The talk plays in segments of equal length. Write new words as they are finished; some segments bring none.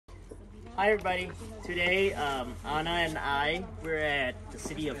Hi everybody. Today, Anna and we're at the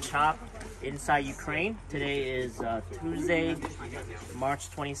city of Chop inside Ukraine. Today is Tuesday, March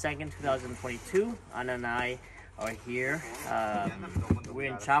 22nd, 2022. Anna and I are here.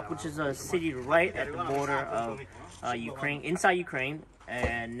 We're in Chop, which is a city right at the border of Ukraine, inside Ukraine,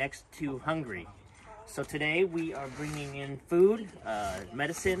 and next to Hungary. So today we are bringing in food,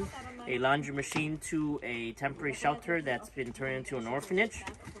 medicine, a laundry machine to a temporary shelter that's been turned into an orphanage.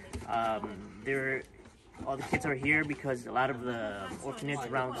 All the kids are here because a lot of the orphanages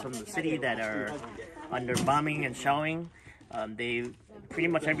around some of the city that are under bombing and shelling, pretty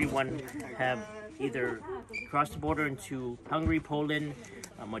much everyone have either crossed the border into Hungary, Poland,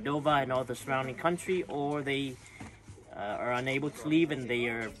 Moldova, and all the surrounding country, or they are unable to leave and they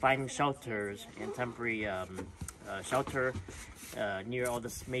are finding shelters and temporary shelter near all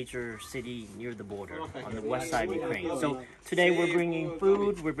this major city near the border on the west side of Ukraine. So today we're bringing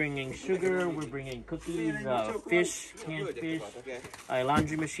food, we're bringing sugar, we're bringing cookies, fish, canned fish, a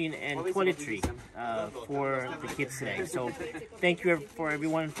laundry machine, and toiletry for the kids today. So thank you for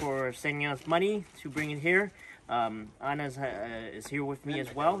everyone for sending us money to bring it here. Anna is here with me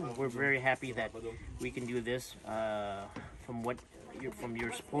as well. We're very happy that we can do this from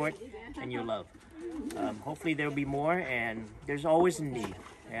your support and your love. Hopefully there'll be more, and there's always a need.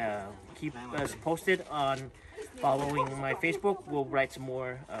 Keep us posted on following my Facebook. We'll write some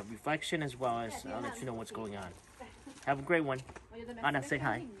more reflection, as well as I'll let you know what's going on. Have a great one. Anna, say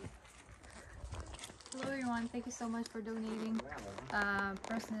hi. Hello everyone, thank you so much for donating.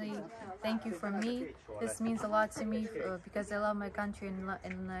 Personally, thank you from me. This means a lot to me because I love my country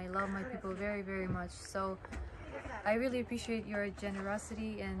and I love my people very, very much. So I really appreciate your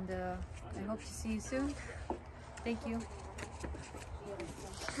generosity, and I hope to see you soon. Thank you.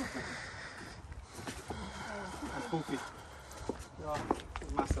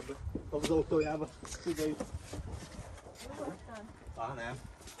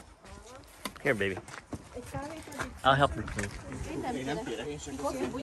 Here, baby. I'll help you.